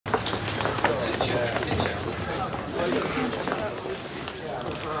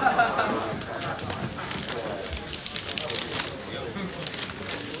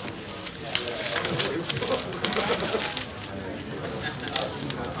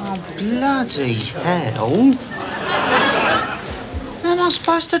Bloody hell. How am I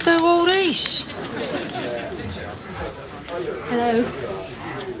supposed to do all this? Hello.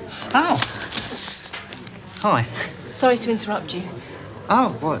 Oh. Hi. Sorry to interrupt you.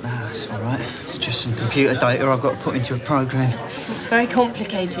 Oh, what? No, it's all right. It's just some computer data I've got to put into a program. It's very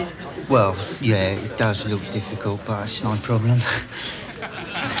complicated. Well, yeah, it does look difficult, but it's no problem.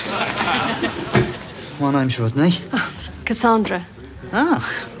 My name's Rodney. Oh, Cassandra. Ah,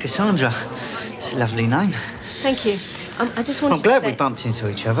 Cassandra. It's a lovely name. Thank you. I just wanted I'm glad to say... we bumped into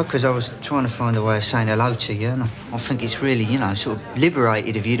each other, because I was trying to find a way of saying hello to you, and I think it's really, you know, sort of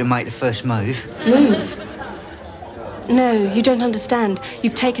liberated of you to make the first move. Move? No, you don't understand.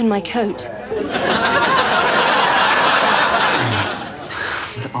 You've taken my coat.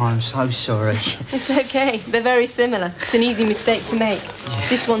 I'm so sorry. It's okay. They're very similar. It's an easy mistake to make. Yeah.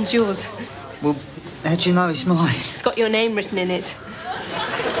 This one's yours. Well, how'd you know it's mine? It's got your name written in it.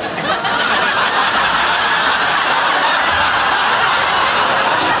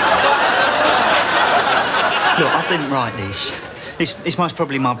 Look, I didn't write this. It's most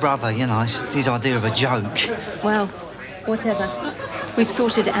probably my brother, you know. It's his idea of a joke. Well, whatever. We've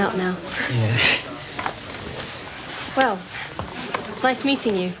sorted it out now. Yeah. Well, nice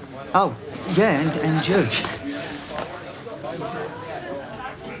meeting you. Oh, yeah, and you.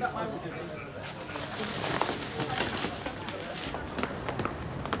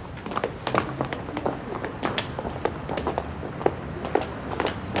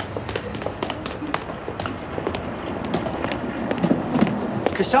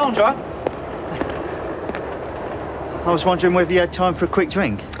 Cassandra? I was wondering whether you had time for a quick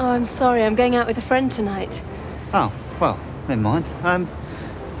drink. Oh, I'm sorry. I'm going out with a friend tonight. Oh, well, never mind. Can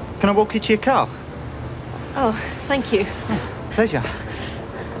I walk you to your car? Oh, thank you. Pleasure.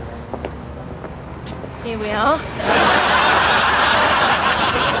 Here we are.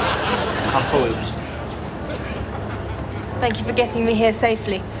 I thought it was... Thank you for getting me here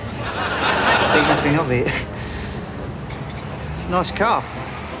safely. Think nothing of it. It's a nice car.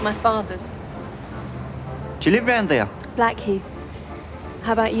 It's my father's. Do you live round there? Blackheath.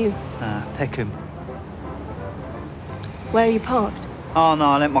 How about you? Peckham. Where are you parked? Oh, no,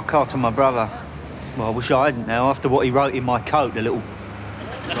 I lent my car to my brother. Well, I wish I hadn't now, after what he wrote in my coat, the little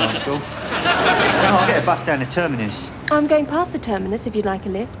rascal. Oh, I'll get a bus down the terminus. I'm going past the terminus if you'd like a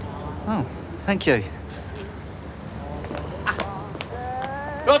lift. Oh, thank you.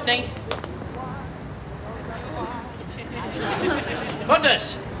 Rodney!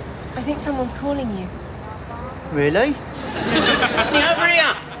 Trotters! I think someone's calling you. Really? Rodney, over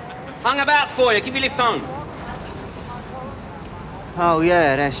here! Hung about for you. Give you a lift home. Oh,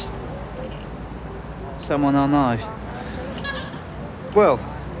 yeah, that's... someone I know. Well,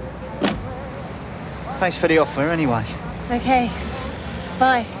 thanks for the offer, anyway. OK.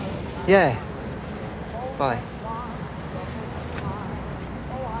 Bye. Yeah. Bye.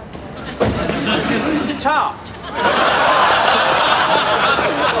 Who's the tart?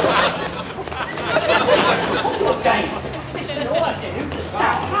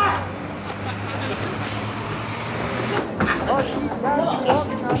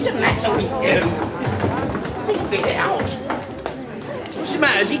 What's the matter with you? Leave it out. What's the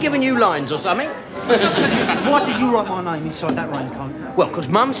matter? Has he given you lines or something? Why did you write my name inside that raincoat? Well, because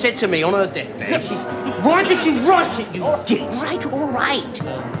Mum said to me on her deathbed, she's... Why did you write it, you git? All right.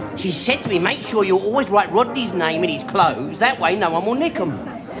 She said to me, make sure you always write Rodney's name in his clothes. That way no one will nick them.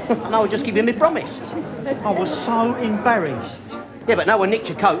 And I was just giving me promise. I was so embarrassed. Yeah, but no one nicked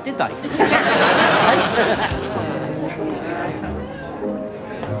your coat, did they?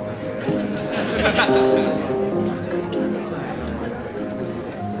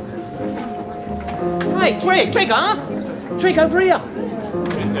 Hey, Trigger! Trig, over here.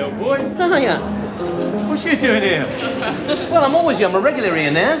 Little boy. Oh, yeah. What's you doing here? Well, I'm always here. I'm a regular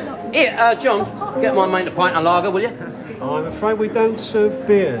here now. Here, John, get my mate a pint of lager, will you? I'm afraid we don't serve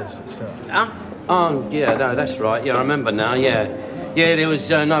beers, sir. Huh? Oh, yeah, no, that's right. Yeah, I remember now, yeah. Yeah, there was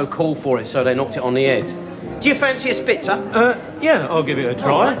no call for it, so they knocked it on the head. Do you fancy a spitzer? Yeah, I'll give it a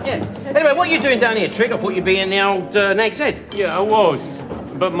try. Oh, yeah. Anyway, what are you doing down here, Trig? I thought you'd be in the old Nag's Head. Yeah, I was.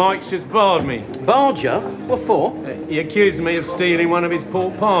 But Mike's just barred me. Barred you? What for? He accused me of stealing one of his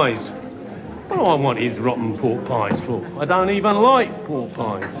pork pies. What do I want his rotten pork pies for? I don't even like pork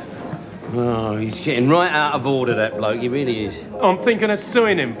pies. Oh, he's getting right out of order, that bloke. He really is. I'm thinking of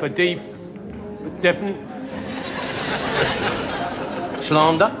suing him for definite...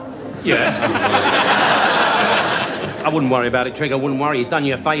 Slander? Yeah. I wouldn't worry about it, Trig. I wouldn't worry. He's done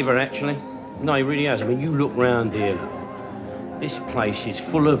you a favour, actually. No, he really has. I mean, you look round here. This place is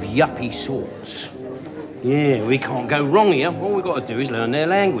full of yuppie sorts. Yeah, we can't go wrong here. All we've got to do is learn their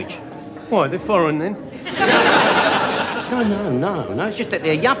language. Why, they're foreign then? No. It's just that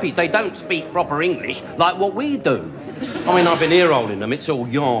they're yuppies. They don't speak proper English like what we do. I mean, I've been ear-holding them. It's all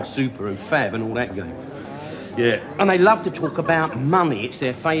yar, super and fab and all that game. Yeah. And they love to talk about money. It's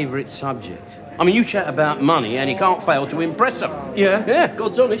their favourite subject. I mean, you chat about money and you can't fail to impress them. Yeah? Yeah,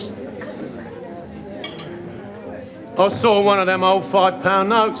 God's honest. I saw one of them old £5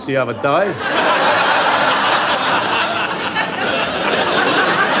 notes the other day.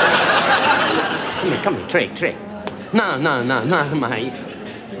 Come here, trick. No, mate.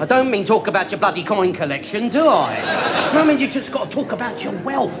 I don't mean talk about your bloody coin collection, do I? No, I mean you just got to talk about your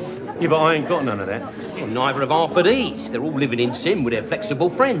wealth. Yeah, but I ain't got none of that. Well, neither have half of these. They're all living in sin with their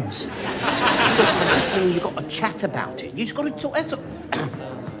flexible friends. It just means you've got to chat about it. You just got to talk. That's all.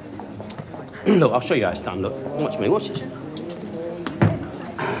 Look, I'll show you how it's done. Look, watch me. Watch this.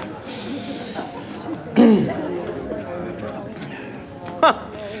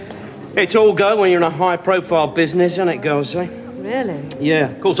 It's all go when you're in a high-profile business, isn't it, girls? Eh? Really? Yeah.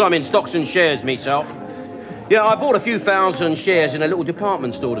 Of course, I'm in stocks and shares myself. Yeah, I bought a few thousand shares in a little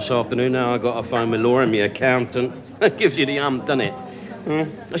department store this afternoon. Now I've got a phone with Laura, my accountant. That gives you the doesn't it?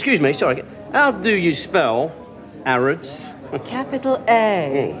 Excuse me, sorry. How do you spell Arabs? Capital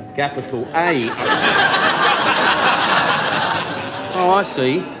A. Capital A. Oh, I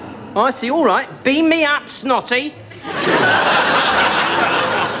see. All right. Beam me up, snotty.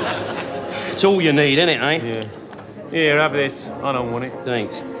 It's all you need, isn't it, eh? Yeah. Here, have this. I don't want it.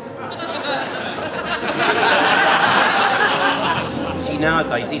 Thanks. See,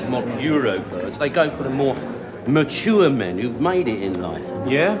 nowadays, these modern Eurobirds, they go for the more mature men who've made it in life.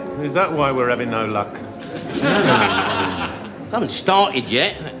 Yeah? Is that why we're having no luck? I haven't started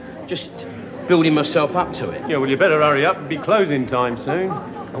yet. Just building myself up to it. Yeah, well, you better hurry up. It'll be closing time soon.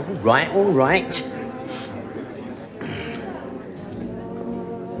 All right.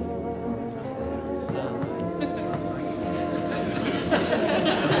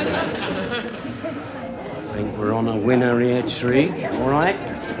 I think we're on a winner here, Trig. All right?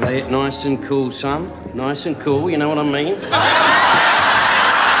 Play it nice and cool, son. Nice and cool, you know what I mean?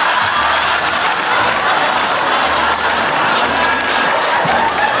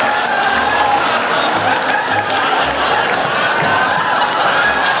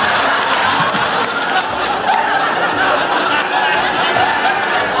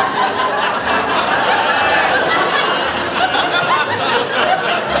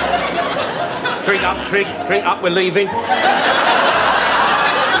 Drink up, we're leaving.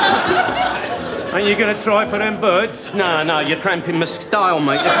 Ain't you going to try for them birds? No, you're cramping my style,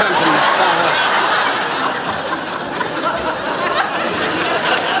 mate. You're cramping my style.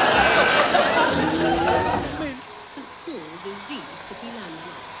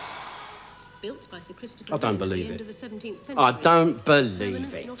 I don't believe it. I don't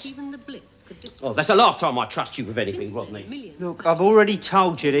believe it. Oh, that's the last time I trust you with anything, Rodney. Look, I've already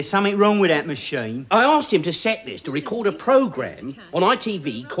told you there's something wrong with that machine. I asked him to set this to record a programme on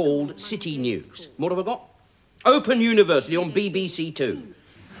ITV called City News. What have I got? Open University on BBC Two.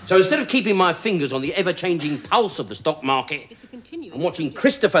 So instead of keeping my fingers on the ever-changing pulse of the stock market, I'm watching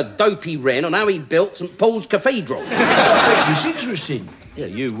Christopher Dopey Wren on how he built St Paul's Cathedral. I think it's interesting. Yeah,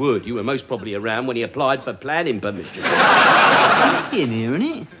 you would. You were most probably around when he applied for planning permission. It's in here, isn't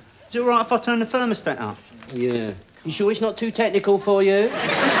it? Is it all right if I turn the thermostat up? Yeah. You sure it's not too technical for you?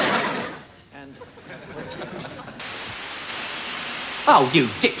 Oh, you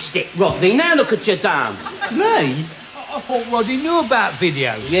dipstick, Rodney. Now look at you done. Me? I thought Rodney knew about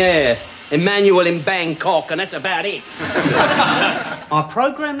videos. Yeah. Emmanuel in Bangkok, and that's about it. I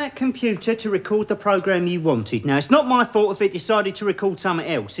programmed that computer to record the programme you wanted. Now, it's not my fault if it decided to record something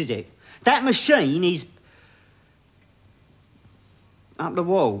else, is it? That machine is up the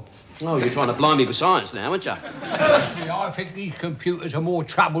wall. Oh, you're trying to blind me with science now, aren't you? Personally, I think these computers are more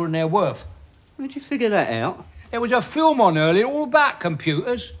trouble than they're worth. Where'd you figure that out? There was a film on earlier all about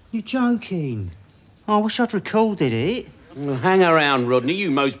computers. You're joking. I wish I'd recorded it. Well, hang around, Rodney.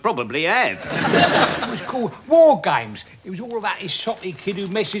 You most probably have. It was called War Games. It was all about this soppy kid who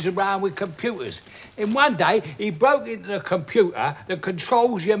messes around with computers. And one day, he broke into the computer that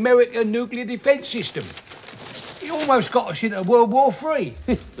controls the American nuclear defence system. He almost got us into World War III.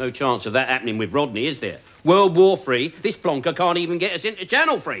 No chance of that happening with Rodney, is there? World War III, this plonker can't even get us into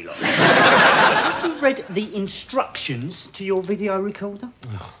Channel 3, look. Have you read the instructions to your video recorder?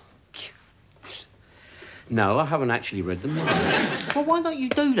 No, I haven't actually read them. Well, why don't you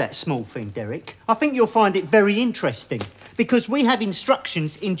do that small thing, Derek? I think you'll find it very interesting, because we have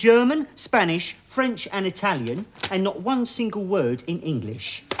instructions in German, Spanish, French and Italian, and not one single word in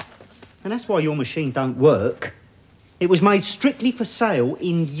English. And that's why your machine don't work. It was made strictly for sale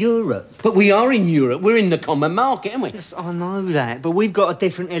in Europe. But we are in Europe. We're in the common market, aren't we? Yes, I know that, but we've got a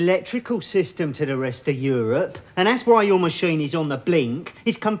different electrical system to the rest of Europe. And that's why your machine is on the blink.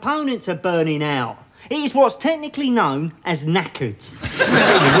 Its components are burning out. It is what's technically known as knackered. I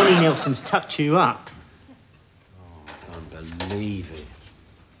tell you, Willie Nelson's tucked you up. Oh, I don't believe it.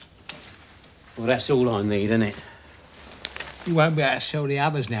 Well, that's all I need, isn't it? You won't be able to sell the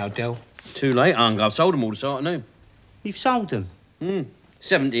others now, Del. Too late, Hung. I've sold them all this afternoon. You've sold them?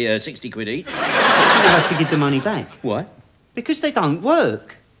 60 quid each. You'll have to give the money back. Why? Because they don't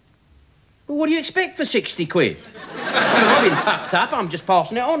work. Well, what do you expect for 60 quid? I've been tucked up. I'm just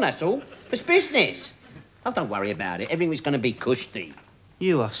passing it on, that's all. It's business. Oh, don't worry about it. Everything's going to be cushy.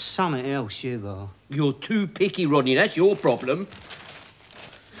 You are something else, you are. You're too picky, Rodney. That's your problem.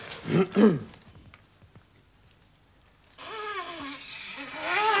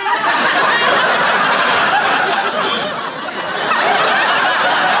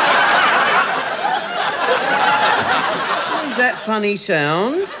 That funny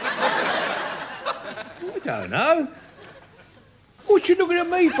sound? I don't know. What you looking at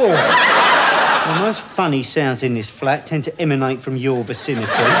me for? The most funny sounds in this flat tend to emanate from your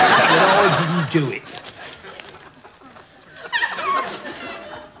vicinity. Well, I didn't do it.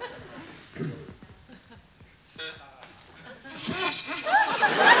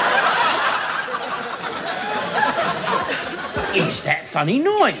 Is that funny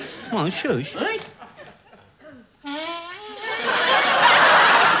noise? Oh, shush. Right?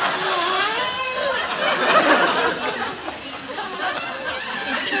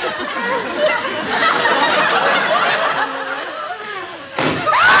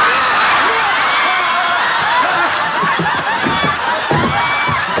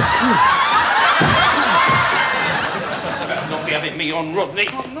 Me on, Rodney.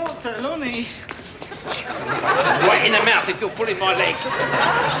 I'm not that honest. Right in the mouth if you're pulling my leg.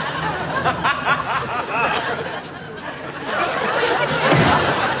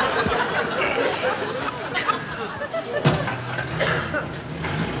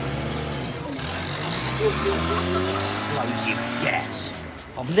 Explosive gas.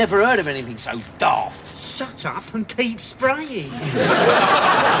 I've never heard of anything so daft. Shut up and keep spraying.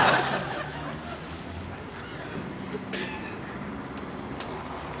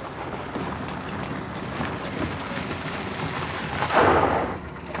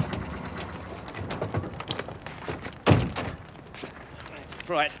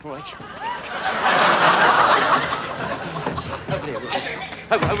 Right.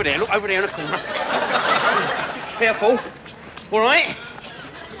 Over there, look, over there in the corner. Careful. All right?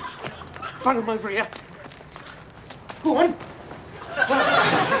 Follow him over here. Go on.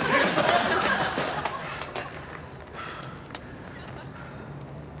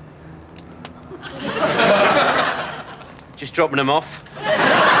 Just dropping them off.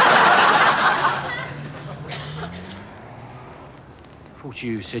 Thought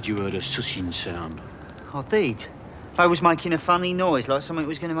you said you heard a sussing sound. I did. I was making a funny noise, like something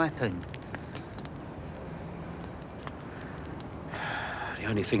was going to happen. The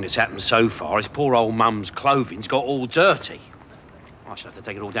only thing that's happened so far is poor old Mum's clothing's got all dirty. I shall have to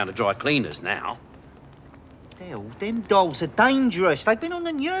take it all down to dry cleaners now. Hell, them dolls are dangerous. They've been on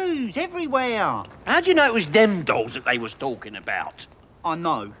the news everywhere. How do you know it was them dolls that they was talking about? I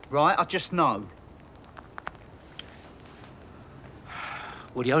know, right? I just know.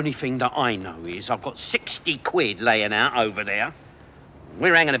 Well, the only thing that I know is I've got 60 quid laying out over there.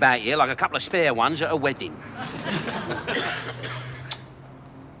 We're hanging about here like a couple of spare ones at a wedding.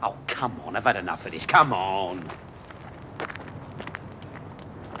 Oh, come on, I've had enough of this. Come on.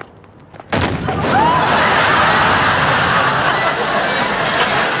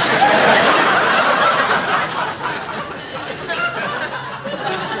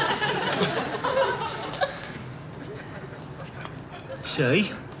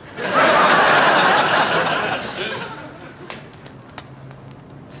 See?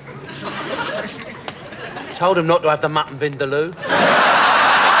 Told him not to have the mutton vindaloo.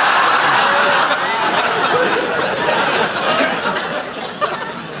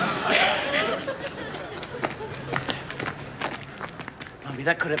 I mean,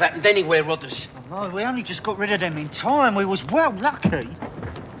 that could have happened anywhere, Rodders. Oh, no, we only just got rid of them in time. We was well lucky.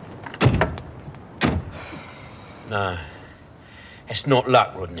 No. It's not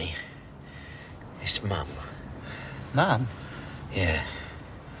luck, Rodney. It's Mum. Mum? Yeah.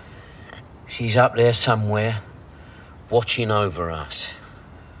 She's up there somewhere, watching over us.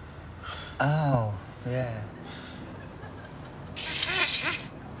 Oh, yeah.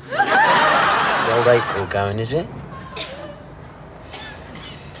 The old April going, is it?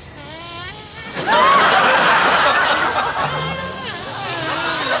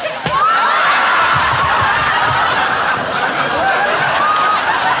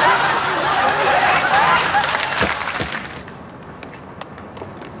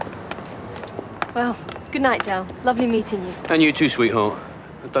 Good night, Del. Lovely meeting you. And you too, sweetheart.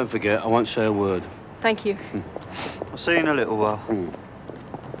 And don't forget, I won't say a word. Thank you. I'll see you in a little while.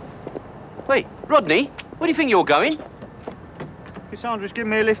 Wait, Rodney, where do you think you're going? Cassandra's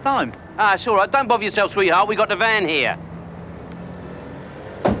giving me a lift home. Ah, it's all right. Don't bother yourself, sweetheart. We got the van here.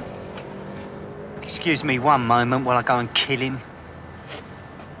 Excuse me one moment while I go and kill him.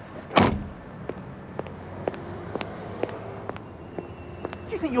 Do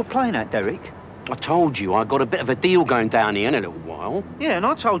you think you're playing at, Derek? I told you I got a bit of a deal going down here in a little while. Yeah, and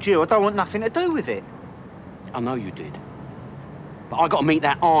I told you I don't want nothing to do with it. I know you did. But I got to meet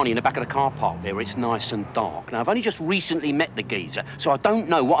that Arnie in the back of the car park there where it's nice and dark. Now, I've only just recently met the geezer, so I don't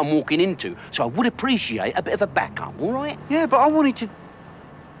know what I'm walking into. So I would appreciate a bit of a backup, all right? Yeah, but I wanted to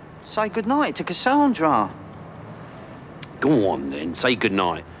say goodnight to Cassandra. Go on, then. Say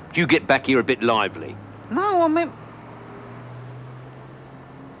goodnight. Do you get back here a bit lively? No, I meant...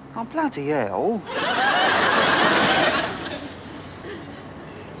 Oh, bloody hell.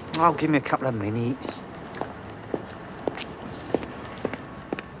 Oh, give me a couple of minutes.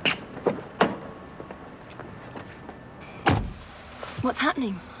 What's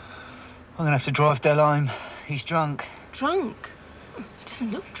happening? I'm gonna have to drive Del home. He's drunk. Drunk? He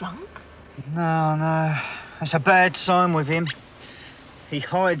doesn't look drunk. No, no. That's a bad sign with him. He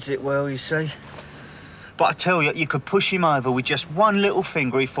hides it well, you see. But I tell you, you could push him over with just one little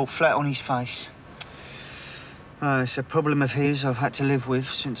finger, he'd fall flat on his face. Oh, it's a problem of his I've had to live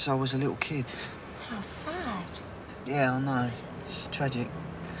with since I was a little kid. How sad. Yeah, I know. It's tragic.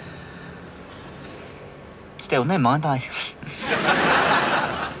 Still, never mind, eh?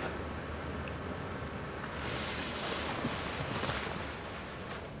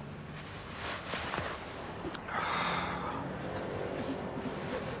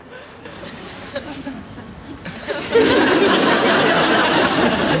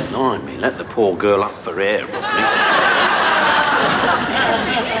 Blimey, let the poor girl up for air, Rodney.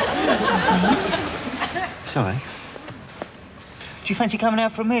 Sorry. Do you fancy coming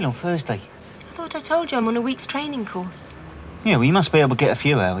out for a meal on Thursday? I thought I told you I'm on a week's training course. Yeah, well, you must be able to get a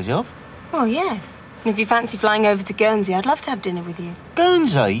few hours off. Oh, yes. And if you fancy flying over to Guernsey, I'd love to have dinner with you.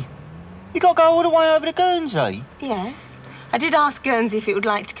 Guernsey? You got to go all the way over to Guernsey? Yes. I did ask Guernsey if it would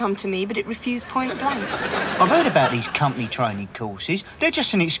like to come to me, but it refused point blank. I've heard about these company training courses. They're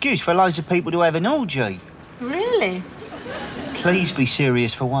just an excuse for loads of people to have an orgy. Really? Please be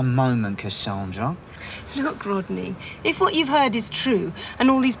serious for one moment, Cassandra. Look, Rodney, if what you've heard is true, and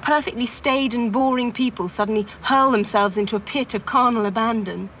all these perfectly staid and boring people suddenly hurl themselves into a pit of carnal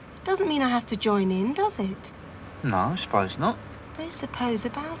abandon, doesn't mean I have to join in, does it? No, I suppose not. No suppose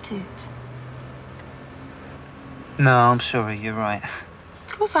about it. No, I'm sorry, you're right. Of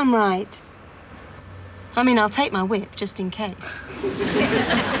course I'm right. I mean, I'll take my whip, just in case.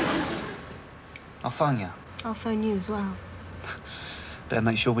 I'll phone you. I'll phone you as well. Better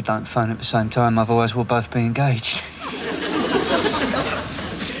make sure we don't phone at the same time, otherwise we'll both be engaged.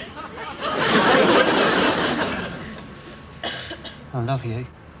 I love you.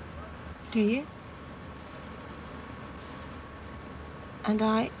 Do you? And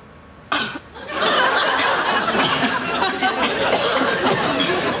I...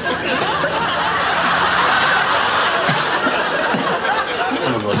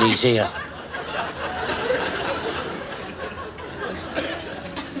 Rodney's here.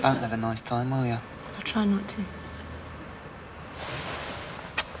 Don't have a nice time, will you? I'll try not to.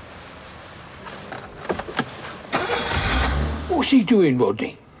 What's he doing,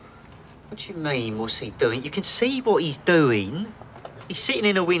 Rodney? What do you mean, what's he doing? You can see what he's doing. He's sitting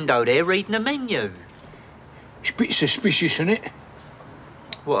in a window there reading a menu. It's a bit suspicious, isn't it?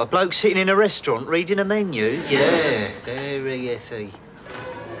 What, a bloke sitting in a restaurant reading a menu? Yeah, very iffy.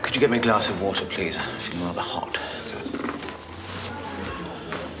 Could you get me a glass of water, please? I feel rather hot. So.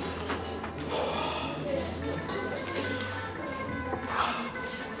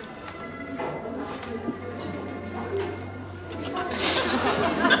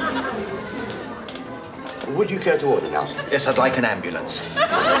 Would you care to order now, sir? Yes, I'd like an ambulance. An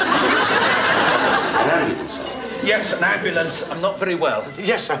ambulance, sir? Yes, an ambulance. I'm not very well.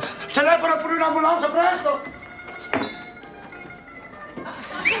 Yes, sir. Telefono per un'ambulanza, presto!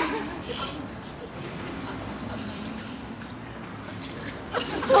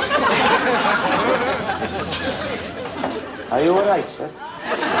 Are you all right, sir?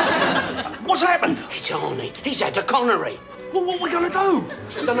 What's happened? It's Arnie. He's had a coronary. Well, what are we going to do?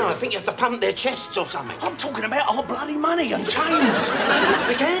 I don't know. I think you have to pump their chests or something. I'm talking about our bloody money and chains. What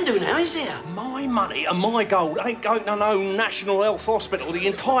we can do now, is there? My money and my gold ain't going to no National Health Hospital. The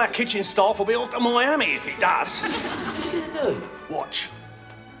entire kitchen staff will be off to Miami if it does. What are you going to do? Watch.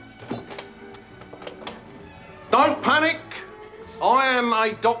 Don't panic. I am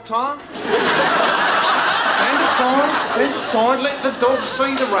a doctor. Stand aside, let the dog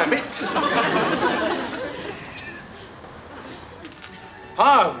see the rabbit.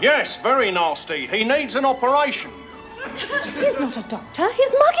 Oh, yes, very nasty. He needs an operation. He's not a doctor.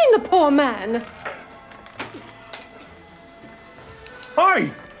 He's mugging the poor man.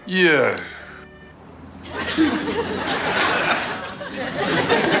 Hi. Yeah.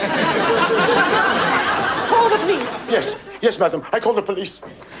 Call the police. Yes, madam. I call the police.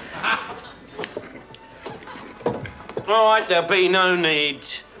 All right, there'll be no need.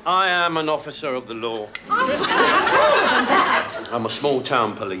 I am an officer of the law. That. I'm a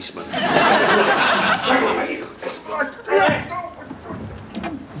small-town policeman.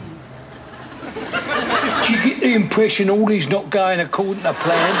 Do you get the impression all is not going according to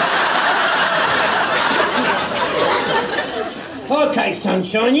plan? OK,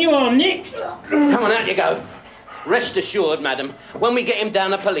 sunshine, you are Nick. Come on, out you go. Rest assured, madam, when we get him down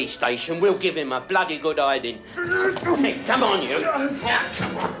the police station, we'll give him a bloody good hiding. Hey, come on, you. Yeah,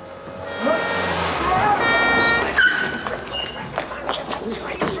 come on.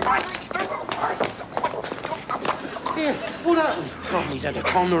 Yeah, what happened? Oh, he's had a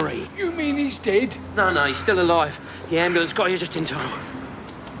coronary. You mean he's dead? No, he's still alive. The ambulance got here just in time.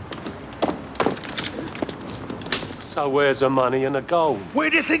 So where's the money and the gold? Where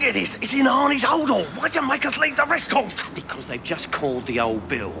do you think it is? It's in Arnie's hold-all. Why'd you make us leave the restaurant? Because they've just called the old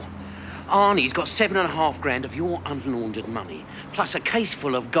bill. Arnie's got $7.5 grand of your unlaundered money, plus a case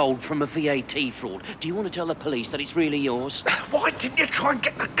full of gold from a VAT fraud. Do you want to tell the police that it's really yours? Why didn't you try and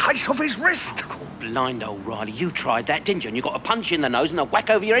get the case off his wrist? Blind old Riley, you tried that, didn't you? And you got a punch in the nose and a whack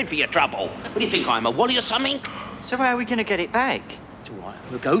over your head for your trouble. What do you think, I'm a wally or something? So how are we going to get it back? It's all right,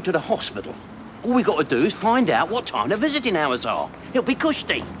 we'll go to the hospital. All we got to do is find out what time the visiting hours are. It'll be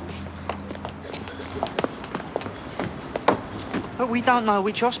cushy. But we don't know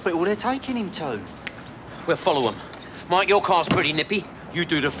which hospital they're taking him to. We'll follow them. Mike, your car's pretty nippy. You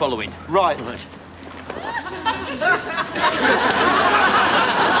do the following. Right. Right.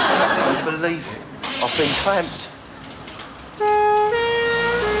 I don't believe it. I've been clamped.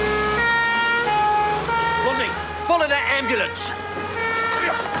 Rodney, follow that ambulance.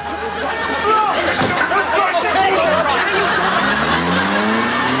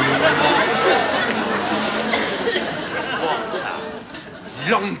 What's up?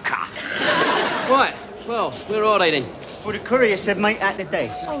 Lonka. Right, well, where are they then? Well, the courier said meet at the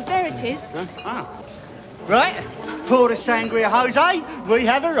desk. Oh, there it is. Right, pour the sangria, Jose. We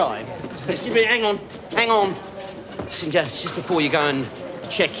have arrived. Just a minute, hang on. Listen, just before you go and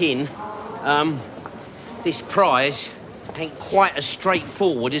check in, this prize ain't quite as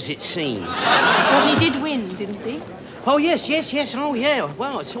straightforward as it seems. Rodney did win, didn't he? Oh, yes. Oh, yeah.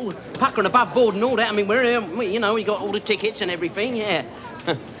 Well, it's all puckering above board and all that. I mean, we got all the tickets and everything, yeah.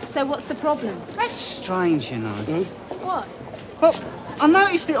 So what's the problem? That's strange, you know. What? Well, I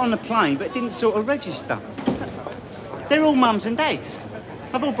noticed it on the plane, but it didn't sort of register. They're all mums and dads.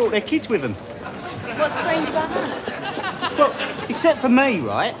 They've all brought their kids with them. What's strange about that? Well, except for me,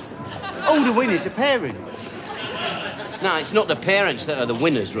 right? All the winners are parents. No, it's not the parents that are the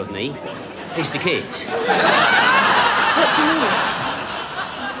winners, Rodney. It's the kids. What do you mean?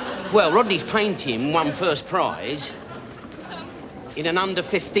 Well, Rodney's painting won first prize in an under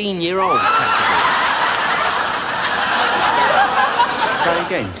 15-year-old category. Say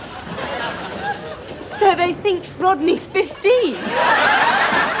again. So they think Rodney's 15? Is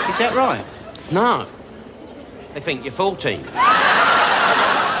that right? No. They think you're 14. 14?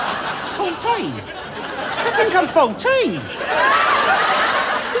 I think I'm 14.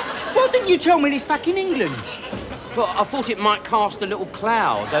 Why didn't you tell me this back in England? Well, I thought it might cast a little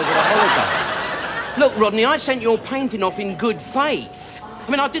cloud over the holiday. Look, Rodney, I sent your painting off in good faith. I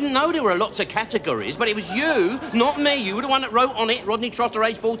mean, I didn't know there were lots of categories, but it was you, not me. You were the one that wrote on it, Rodney Trotter,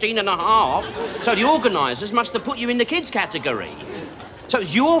 age 14 and a half. So the organisers must have put you in the kids category. So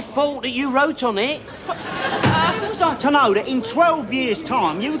it's your fault that you wrote on it. How was I to know that in 12 years'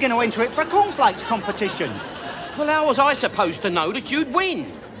 time you were going to enter it for a cornflakes competition? Well, how was I supposed to know that you'd win?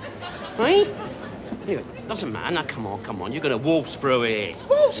 Eh? Anyway, doesn't matter. Now, come on. You're going to waltz through here.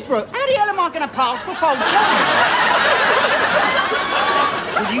 Waltz through? How the hell am I going to pass for 14?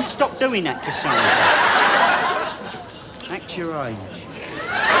 Will you stop doing that, Cassandra? Act your age.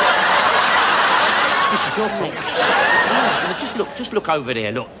 This is your fault. Just look over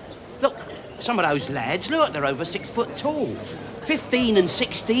there, look. Look, some of those lads, look, they're over 6 foot tall. 15 and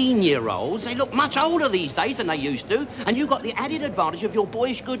 16-year-olds, they look much older these days than they used to, and you got the added advantage of your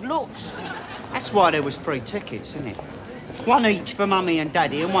boyish good looks. That's why there was 3 tickets, isn't it? One each for Mummy and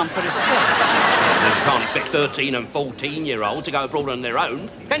Daddy and one for the sport. You can't expect 13 and 14-year-olds to go abroad on their own,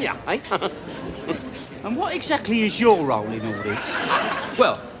 can you, eh? And what exactly is your role in all this?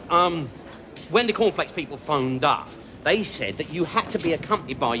 Well, when the cornflakes people phoned up, they said that you had to be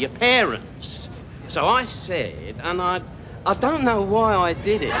accompanied by your parents. So I said, and I don't know why I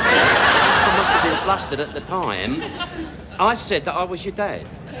did it. I must have been flustered at the time. I said that I was your dad.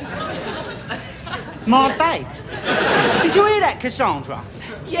 My dad? Did you hear that, Cassandra?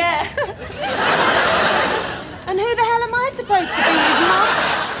 Yeah. And who the hell am I supposed to be, his mum?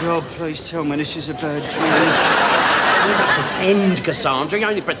 God, please tell me this is a bad dream. You don't pretend, Cassandra. You're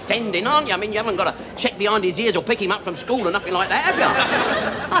only pretending, aren't you? I mean, you haven't got to check behind his ears or pick him up from school or nothing like that, have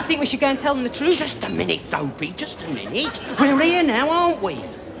you? I think we should go and tell them the truth. Just a minute, Dopey, just a minute. We're here now, aren't we?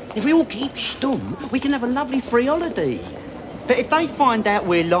 If we all keep stum, we can have a lovely free holiday. But if they find out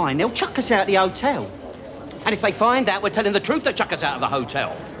we're lying, they'll chuck us out the hotel. And if they find out we're telling the truth, they'll chuck us out of the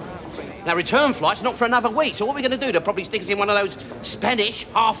hotel. Now, return flight's not for another week, so what are we going to do? They'll probably stick us in one of those Spanish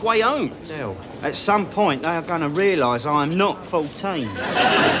halfway homes. Well, at some point, they are going to realise I'm not 14.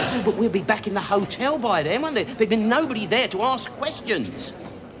 Oh, but we'll be back in the hotel by then, won't there? There'll be nobody there to ask questions.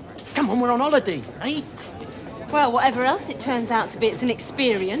 Come on, we're on holiday, eh? Well, whatever else it turns out to be, it's an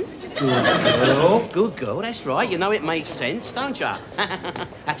experience. Good girl. Good girl, that's right. You know it makes sense, don't you?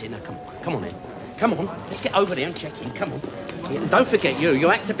 That's it, now, come on then. Come on, let's get over there and check in, come on. Yeah, don't forget you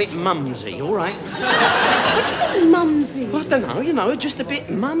act a bit mumsy, all right? What do you mean, mumsy? Well, I don't know, you know, just a bit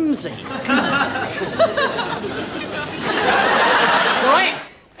mumsy. Come on. All right?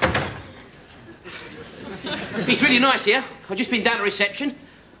 It's really nice here. I've just been down to reception.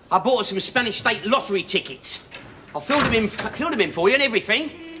 I bought us some Spanish state lottery tickets. I filled them in for you and everything.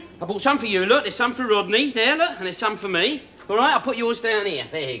 I bought some for you, look. There's some for Rodney, there, look, and there's some for me. All right, I'll put yours down here.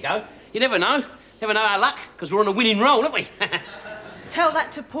 There you go. You never know. Never know our luck, because we're on a winning roll, aren't we? Tell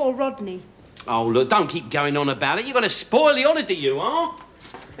that to poor Rodney. Oh, look, don't keep going on about it. You're going to spoil the holiday, you are.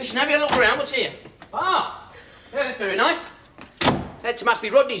 Listen, have you a look around. What's here? Ah, yeah, that's very nice. That must be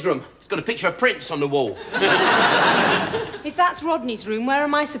Rodney's room. It's got a picture of Prince on the wall. If that's Rodney's room, where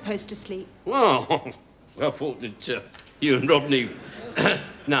am I supposed to sleep? Well, I thought that you and Rodney...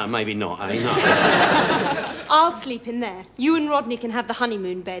 No, maybe not, eh? No. I'll sleep in there. You and Rodney can have the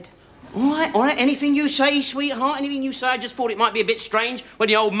honeymoon bed. All right, anything you say, sweetheart, anything you say. I just thought it might be a bit strange when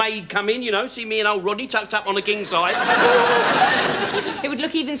the old maid come in, you know, see me and old Rodney tucked up on a king size. It would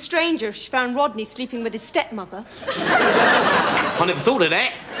look even stranger if she found Rodney sleeping with his stepmother. I never thought of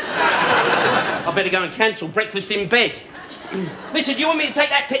that. I better go and cancel breakfast in bed. Listen, do you want me to take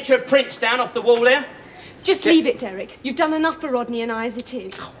that picture of Prince down off the wall there? Just leave it, Derek. You've done enough for Rodney and I as it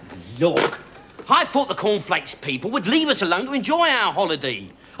is. Oh, look, I thought the cornflakes people would leave us alone to enjoy our holiday.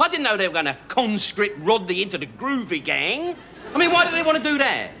 I didn't know they were going to conscript Rodney into the groovy gang. I mean, why do they want to do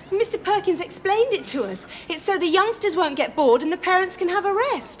that? Mr. Perkins explained it to us. It's so the youngsters won't get bored and the parents can have a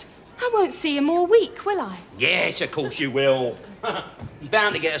rest. I won't see him all week, will I? Yes, of course you will. He's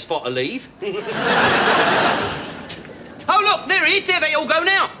bound to get a spot of leave. Oh, look, there he is. There they all go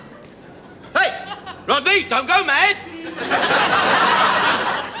now. Hey, Rodney, don't go mad.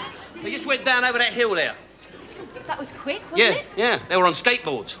 They just went down over that hill there. That was quick, wasn't it? Yeah, they were on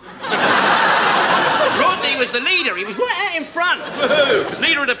skateboards. Rodney was the leader. He was right out in front. Woohoo!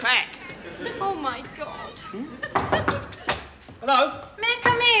 Leader of the pack. Oh, my God. Hello? May I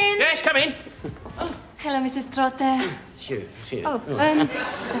come in? Yes, come in. Oh. Hello, Mrs. Trotter. Sure. Oh,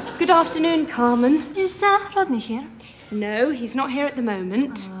 good afternoon, Carmen. Is Rodney here? No, he's not here at the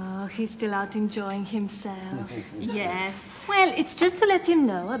moment. Oh, he's still out enjoying himself. Yes. Well, it's just to let him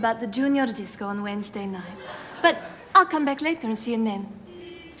know about the junior disco on Wednesday night. But I'll come back later and see him then.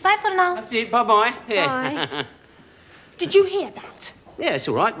 Bye for now. That's it. Bye-bye. Yeah. Bye. Did you hear that? Yeah, it's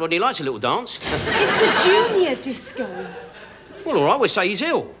all right. Rodney likes a little dance. It's a junior disco. Well, all right, we'll say he's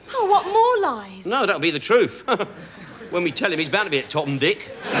ill. Oh, what more lies? No, that'll be the truth. When we tell him, he's bound to be at Topham Dick.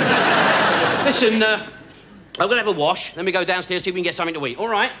 Listen, I'm going to have a wash. Then we go downstairs, see if we can get something to eat. All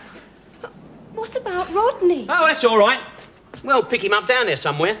right? What about Rodney? Oh, that's all right. We'll pick him up down there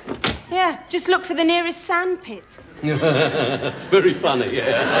somewhere. Yeah, just look for the nearest sand pit. Very funny,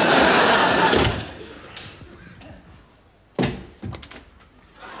 yeah.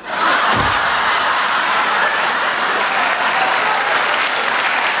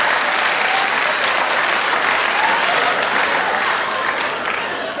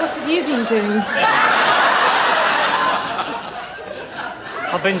 What have you been doing?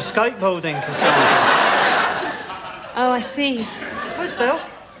 I've been skateboarding, Cassandra. Oh, I see. Where's Dale?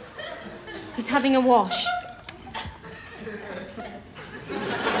 He's having a wash.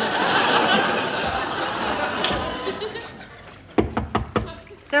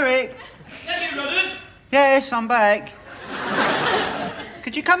 Derek. Hey, Rodney. yes, I'm back.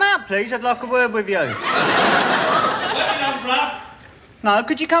 Could you come out, please? I'd like a word with you. No,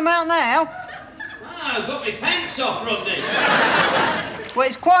 could you come out now? Oh, I've got my pants off, Rodney. Well,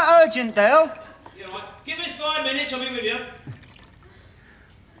 it's quite urgent, Dale. Yeah, right. Give us 5 minutes, I'll be with you.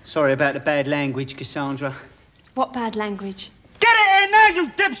 Sorry about the bad language, Cassandra. What bad language? Get it in there, you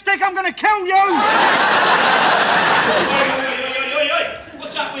dipstick! I'm gonna kill you! Oi.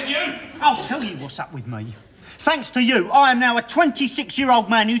 What's up with you? I'll tell you what's up with me. Thanks to you, I am now a 26-year-old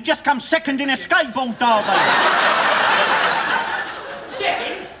man who's just come second in a skateboard derby.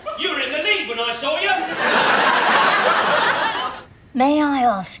 Second? You were in the lead when I saw you. May I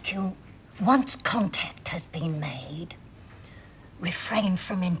ask you, once contact has been made, refrain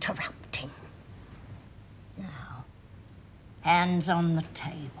from interrupting. Now, hands on the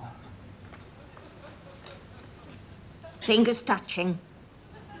table. Fingers touching.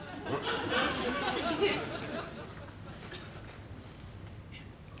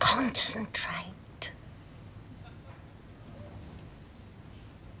 Concentrate.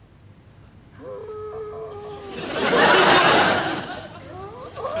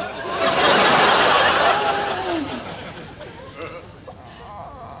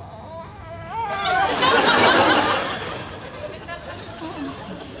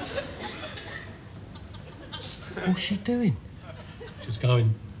 What's she doing? She's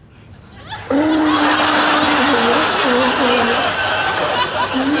going.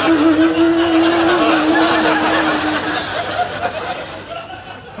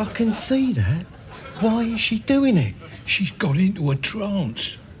 I can see that. Why is she doing it? She's got into a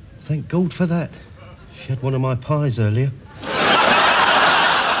trance. Thank God for that. She had one of my pies earlier.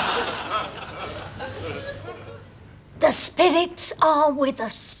 The spirits are with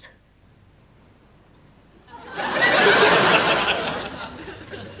us.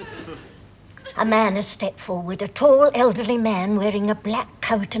 A man has stepped forward, a tall, elderly man wearing a black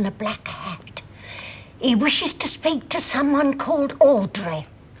coat and a black hat. He wishes to speak to someone called Audrey.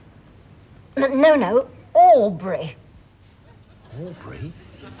 No, Aubrey. Aubrey?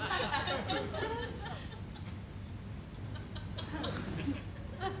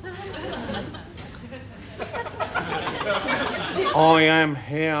 I am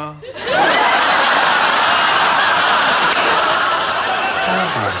here.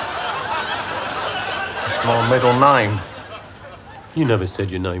 That's my middle name. You never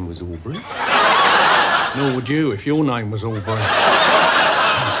said your name was Aubrey. Nor would you if your name was Aubrey.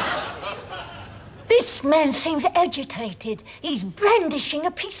 This man seems agitated. He's brandishing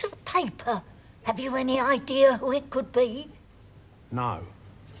a piece of paper. Have you any idea who it could be? No.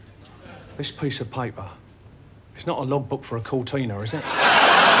 This piece of paper, it's not a logbook for a Cortina, is it?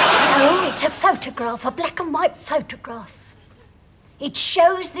 No, it's a photograph, a black and white photograph. It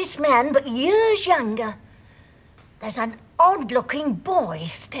shows this man, but years younger. There's an odd-looking boy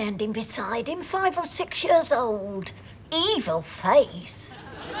standing beside him, 5 or 6 years old. Evil face.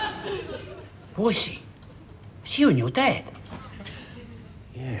 Boise, it's you and your dad.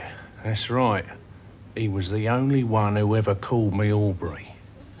 Yeah, that's right. He was the only one who ever called me Aubrey.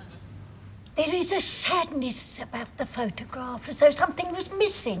 There is a sadness about the photograph, as though something was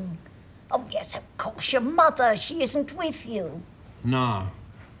missing. Oh, yes, of course, your mother, she isn't with you. No.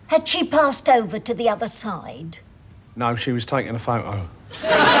 Had she passed over to the other side? No, she was taking a photo.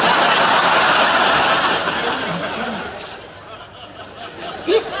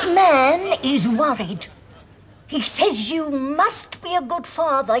 This man is worried. He says you must be a good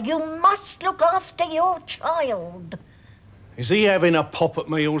father. You must look after your child. Is he having a pop at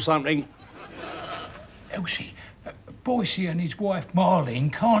me or something? Elsie, Boise and his wife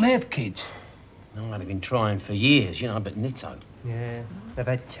Marlene can't have kids. No, they've been trying for years, but nitto. Yeah, they've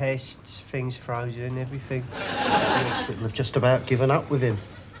had tests, things frozen, everything. The hospital have just about given up with him.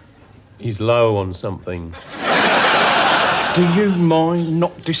 He's low on something. Do you mind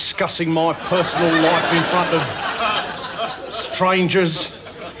not discussing my personal life in front of strangers?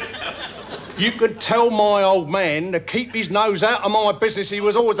 You could tell my old man to keep his nose out of my business. He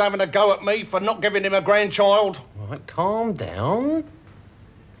was always having a go at me for not giving him a grandchild. All right, calm down.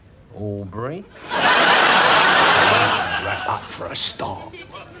 Aubrey. Wrap up for a start.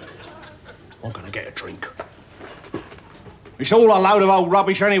 I'm gonna get a drink. It's all a load of old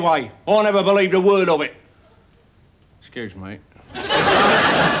rubbish anyway. I never believed a word of it. Excuse me.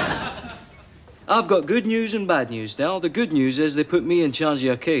 I've got good news and bad news now. The good news is they put me in charge of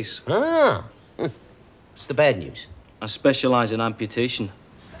your case. Ah. What's the bad news? I specialise in amputation.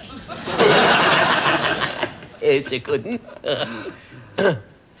 It's a good one.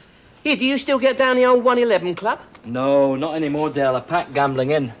 Here, do you still get down the old 111 club? No, not anymore, Dale. I packed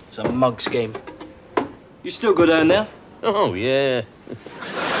gambling in. It's a mug's game. You still go down there? Oh, yeah.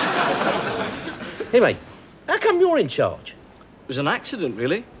 Hey, mate, how come you're in charge? It was an accident,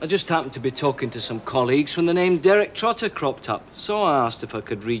 really. I just happened to be talking to some colleagues when the name Derek Trotter cropped up. So I asked if I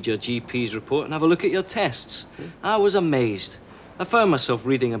could read your GP's report and have a look at your tests. I was amazed. I found myself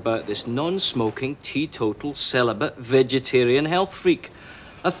reading about this non-smoking, teetotal, celibate, vegetarian health freak.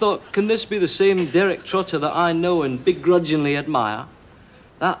 I thought, can this be the same Derek Trotter that I know and begrudgingly admire?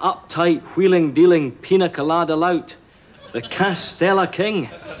 That uptight, wheeling-dealing, pina colada lout. The Castella King.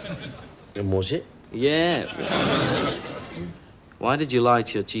 And was it? Yeah, it was. Why did you lie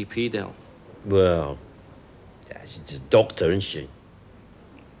to your GP, Del? Well, she's a doctor, isn't she?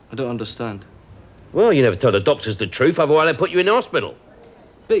 I don't understand. Well, you never tell the doctors the truth, otherwise they put you in hospital.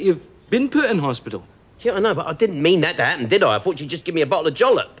 But you've been put in hospital. Yeah, I know, but I didn't mean that to happen, did I? I thought you'd just give me a bottle of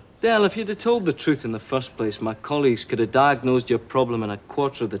jollop. Del, if you'd have told the truth in the first place, my colleagues could have diagnosed your problem in a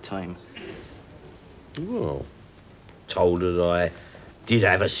quarter of the time. Well, told her that I did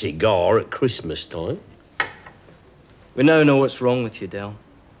have a cigar at Christmas time. We now know what's wrong with you, Del.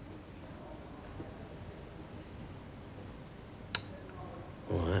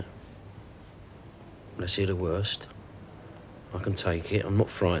 All right. Let's hear the worst. I can take it. I'm not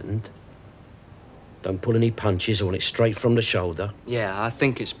frightened. Don't pull any punches. I want it straight from the shoulder. Yeah, I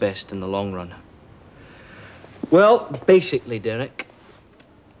think it's best in the long run. Well, basically, Derek,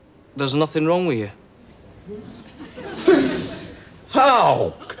 there's nothing wrong with you.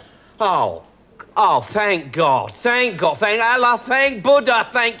 Oh, thank God. Thank Allah, thank Buddha.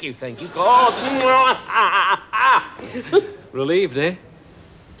 Thank you, God. Relieved, eh?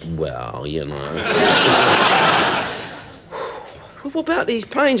 Well, you know. What about these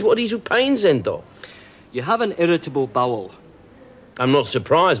pains? What are these pains then, Doc? You have an irritable bowel. I'm not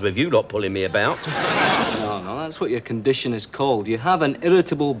surprised with you lot pulling me about. No, that's what your condition is called. You have an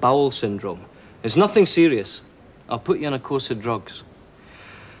irritable bowel syndrome. It's nothing serious. I'll put you on a course of drugs.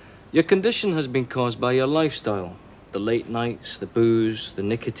 Your condition has been caused by your lifestyle. The late nights, the booze, the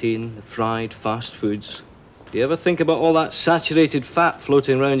nicotine, the fried fast foods. Do you ever think about all that saturated fat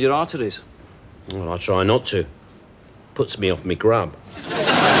floating around your arteries? Well, I try not to. Puts me off me grub.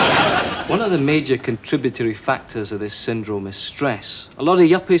 One of the major contributory factors of this syndrome is stress. A lot of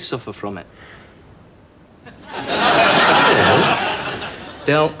yuppies suffer from it.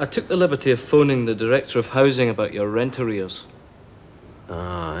 Del, I took the liberty of phoning the Director of Housing about your rent arrears.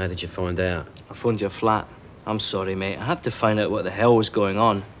 Ah, how did you find out? I phoned your flat. I'm sorry, mate. I had to find out what the hell was going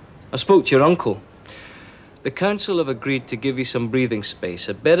on. I spoke to your uncle. The council have agreed to give you some breathing space,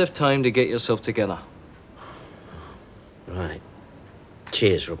 a bit of time to get yourself together. Right.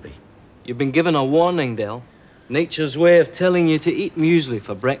 Cheers, Robbie. You've been given a warning, Del. Nature's way of telling you to eat muesli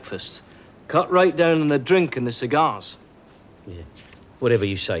for breakfast. Cut right down on the drink and the cigars. Yeah. Whatever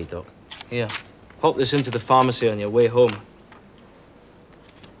you say, Doc. Here, pop this into the pharmacy on your way home.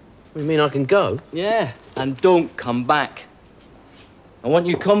 You mean I can go? Yeah, and don't come back. I want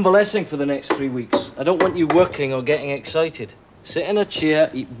you convalescing for the next 3 weeks. I don't want you working or getting excited. Sit in a chair,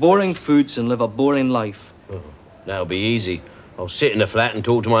 eat boring foods, and live a boring life. Oh, that'll be easy. I'll sit in the flat and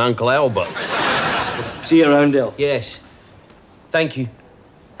talk to my Uncle Albert. See you around, Del. Yes. Thank you.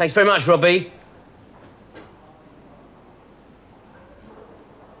 Thanks very much, Robbie.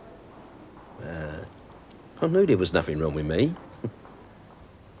 I knew there was nothing wrong with me.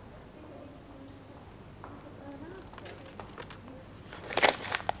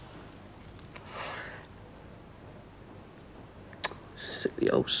 Silly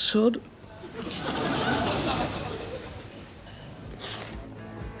old sod.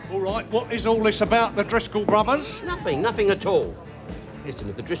 All right, what is all this about the Driscoll brothers? Nothing at all. Listen,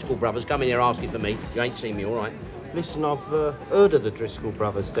 if the Driscoll brothers come in here asking for me, you ain't seen me, all right? Listen, I've heard of the Driscoll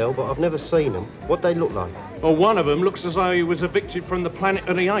brothers, Del, but I've never seen them. What they look like? Well, one of them looks as though he was evicted from the Planet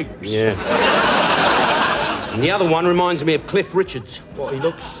of the Apes. Yeah. And the other one reminds me of Cliff Richards. What, he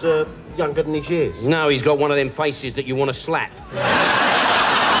looks younger than his years? No, he's got one of them faces that you want to slap.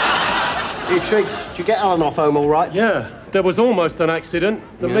 Here, Trig, did you get Alan off home all right? Yeah, there was almost an accident.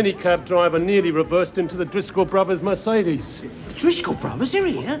 The Yeah. minicab driver nearly reversed into the Driscoll brothers' Mercedes. The Driscoll brothers, they're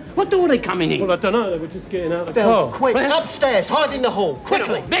here? What door are they coming in? Well, I don't know, they were just getting out of the Del, car. quick, upstairs, hide in the hall,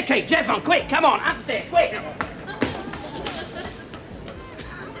 quickly. Mickey, Jevon, quick, come on, upstairs, quick.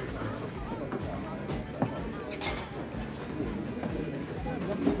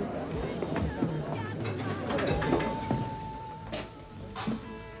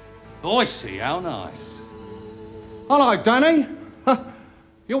 I see, how nice. Hello, Danny.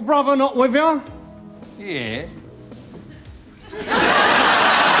 Your brother not with you? Yeah.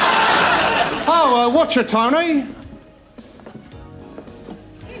 Oh, watch it, Tony.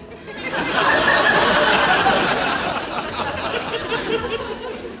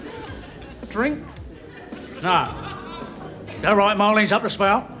 drink? No. Is that right, Marlene's up the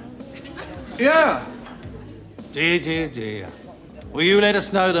spout? Yeah. Dear, dear, dear. Will you let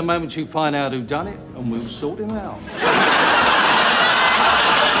us know the moment you find out who done it, and we'll sort him out.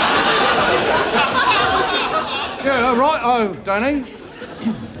 Yeah, right, oh, Danny.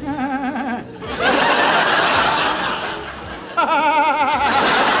 Yeah,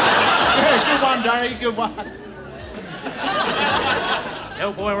 good one, Danny, good one.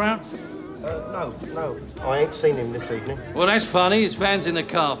 Hellboy around? No, I ain't seen him this evening. Well, that's funny. His van's in the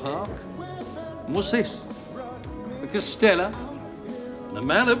car park. And what's this? The Costella and the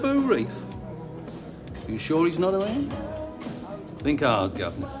Malibu Reef. You sure he's not around? Think hard,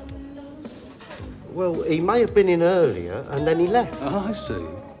 Governor. Well, he may have been in earlier and then he left. Oh, I see.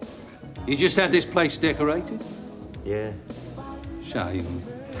 You just had this place decorated? Yeah. Shame.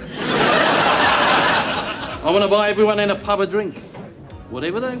 I want to buy everyone in a pub a drink.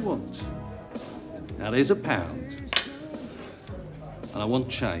 Whatever they want. Now, there's £1. And I want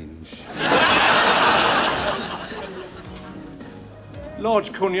change.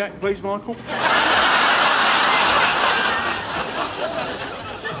 Large cognac, please, Michael.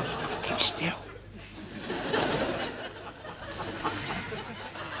 Keep still.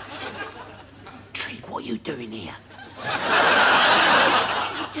 Trig, what are you doing here? What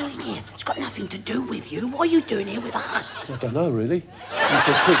are you doing here? It's got nothing to do with you. What are you doing here with us? I don't know, really. He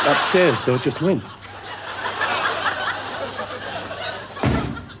said quick upstairs, so I just went.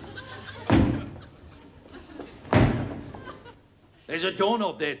 There's a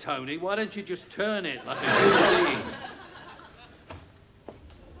doorknob there, Tony. Why don't you just turn it like a human being?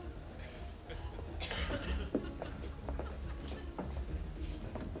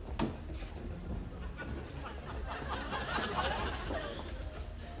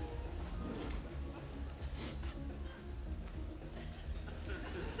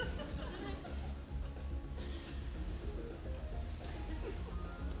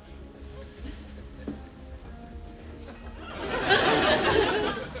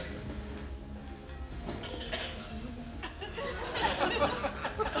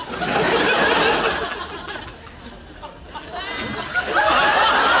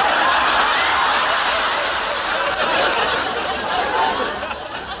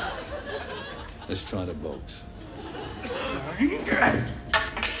 Let's try the box. We're going.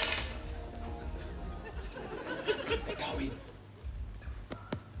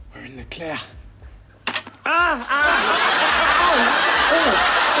 We're in the clear.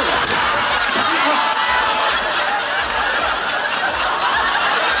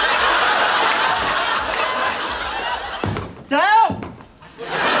 Dale!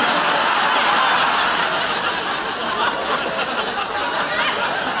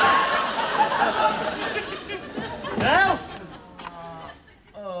 Dale?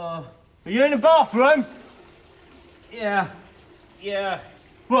 Are you in the bathroom? Yeah.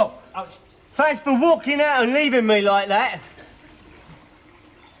 Well, thanks for walking out and leaving me like that.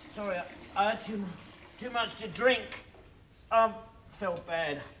 Sorry, I had too much to drink. Felt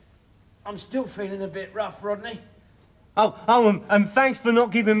bad. I'm still feeling a bit rough, Rodney. And thanks for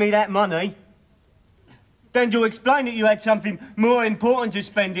not giving me that money. Then to explain that you had something more important to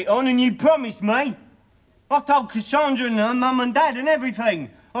spend it on, and you promised me. I told Cassandra and her mum and dad and everything.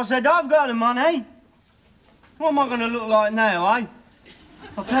 I said, I've got the money. What am I going to look like now, eh?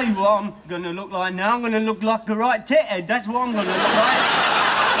 I'll tell you what I'm going to look like now. I'm going to look like a right tithead. That's what I'm going to look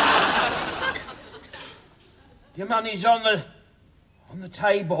like. Your money's on the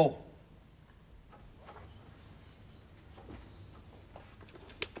table.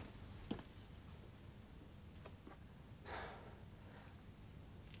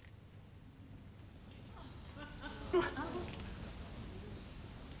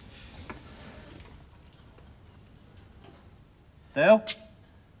 Dale?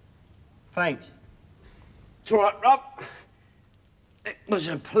 Thanks. It's all right, Rob. It was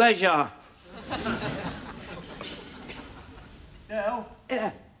a pleasure. Dale?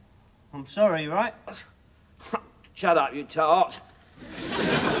 Yeah. I'm sorry, right? Shut up, you tart.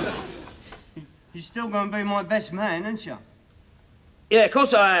 You're still going to be my best man, aren't you? Yeah, of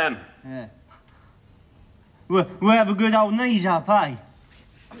course I am. Yeah. We'll have a good old knees up, eh?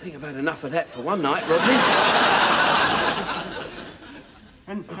 I think I've had enough of that for one night, Rodney.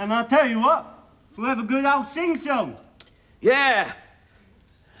 And I'll tell you what, we'll have a good old sing-song. Yeah.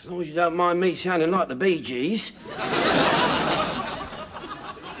 As long as you don't mind me sounding like the Bee Gees.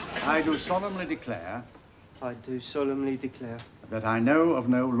 I do solemnly declare... I do solemnly declare... that I know of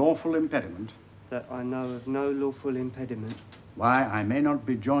no lawful impediment... that I know of no lawful impediment... why I may not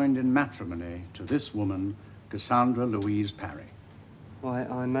be joined in matrimony to this woman, Cassandra Louise Parry. Why,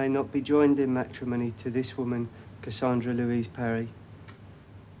 I may not be joined in matrimony to this woman, Cassandra Louise Parry.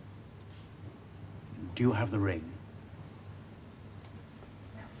 Do you have the ring?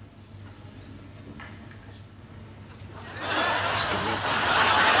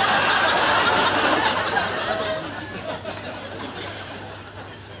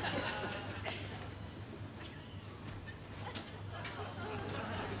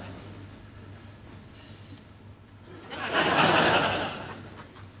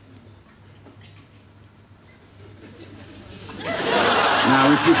 Now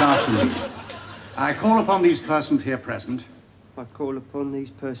repeat after me. I call upon these persons here present. I call upon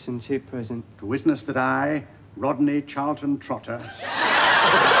these persons here present. To witness that I, Rodney Charlton Trotter. That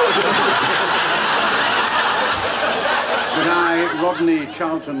I, Rodney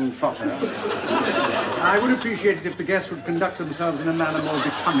Charlton Trotter. I would appreciate it if the guests would conduct themselves in a manner more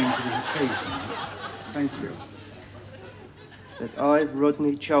becoming to the occasion. Thank you. That I,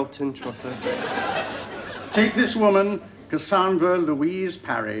 Rodney Charlton Trotter. Take this woman, Cassandra Louise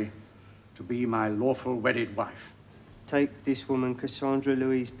Parry, to be my lawful wedded wife. Take this woman, Cassandra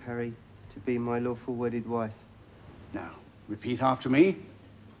Louise Parry, to be my lawful wedded wife. Now, repeat after me.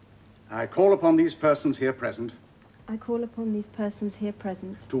 I call upon these persons here present. I call upon these persons here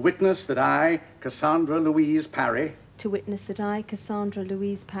present. To witness that I, Cassandra Louise Parry. To witness that I, Cassandra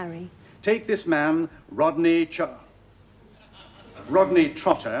Louise Parry. Take this man, Rodney Trotter. Take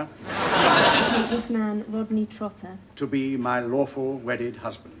this man, Rodney Trotter. To be my lawful wedded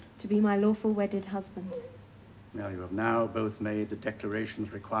husband. To be my lawful wedded husband. Now, you have now both made the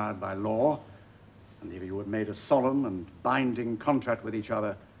declarations required by law, and you have made a solemn and binding contract with each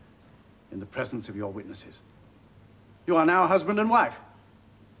other in the presence of your witnesses. You are now husband and wife.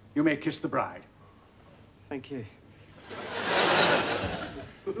 You may kiss the bride. Thank you.